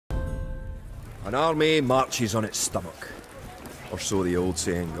An army marches on its stomach, or so the old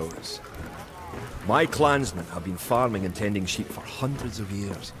saying goes. My clansmen have been farming and tending sheep for hundreds of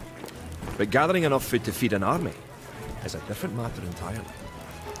years. But gathering enough food to feed an army is a different matter entirely.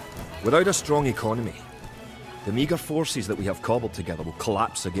 Without a strong economy, the meagre forces that we have cobbled together will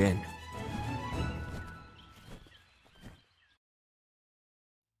collapse again.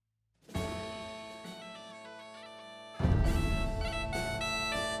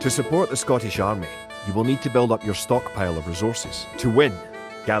 To support the Scottish Army, you will need to build up your stockpile of resources. To win,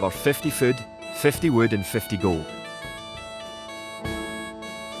 gather 50 food, 50 wood and 50 gold.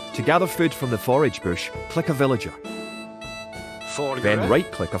 To gather food from the forage bush, click a villager. Then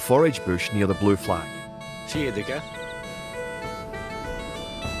right-click a forage bush near the blue flag.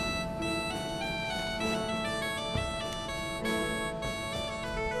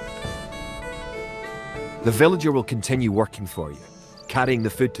 The villager will continue working for you, carrying the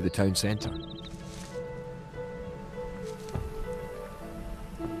food to the town centre.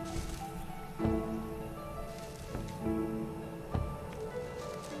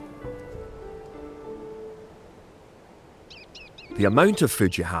 The amount of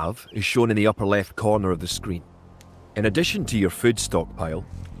food you have is shown in the upper left corner of the screen. In addition to your food stockpile,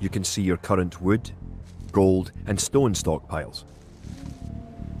 you can see your current wood, gold and stone stockpiles.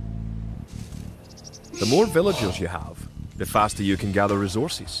 The more villagers you have, the faster you can gather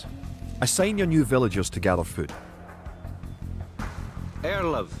resources. Assign your new villagers to gather food.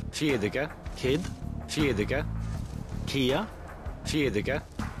 Erlov, Fiedige, Kid, Fiedige, Kia, Fiedige.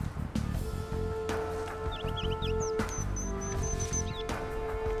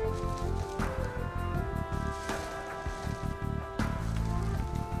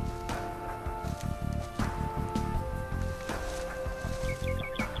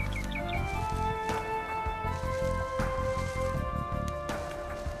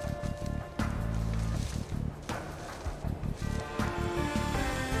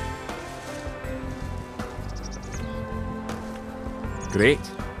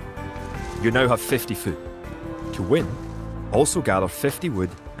 Great. You now have 50 food. To win, also gather 50 wood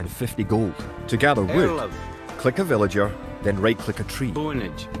and 50 gold. To gather wood, click a villager, then right-click a tree.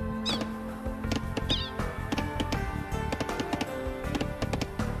 Bonage.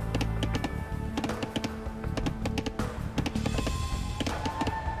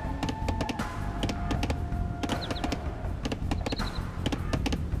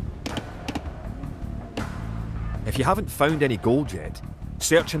 If you haven't found any gold yet,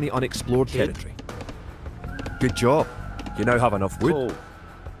 search in the unexplored territory. Good job. You now have enough wood.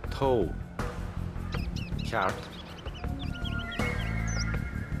 Toe. Chart.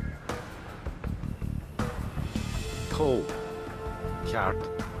 Toe. Chart.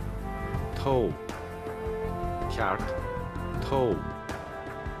 Toe. Chart. Toe.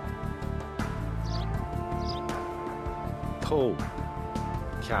 Toe.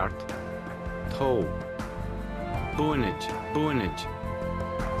 Chart. Toe. Bonage, bonage.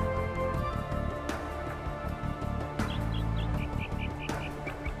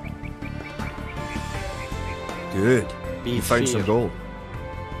 Good. You found some gold.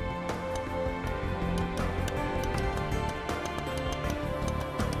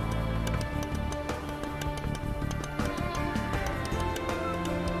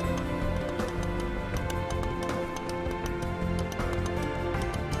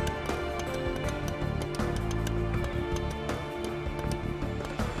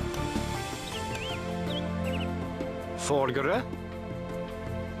 Forgere.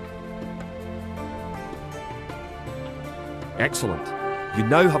 Excellent. You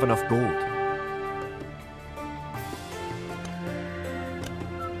now have enough gold.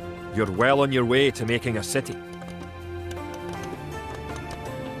 You're well on your way to making a city.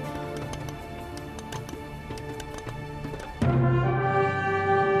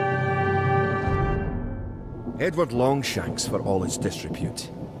 Edward Longshanks, for all his disrepute,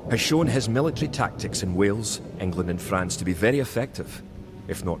 has shown his military tactics in Wales, England and France to be very effective,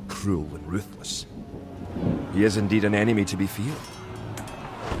 if not cruel and ruthless. He is indeed an enemy to be feared.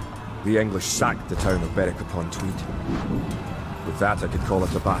 The English sacked the town of Berwick-upon-Tweed. With that I could call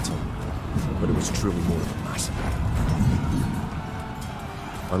it a battle, but it was truly more of a massacre.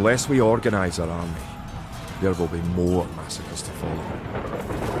 Unless we organise our army, there will be more massacres to follow.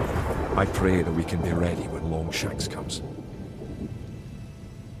 I pray that we can be ready when Longshanks comes.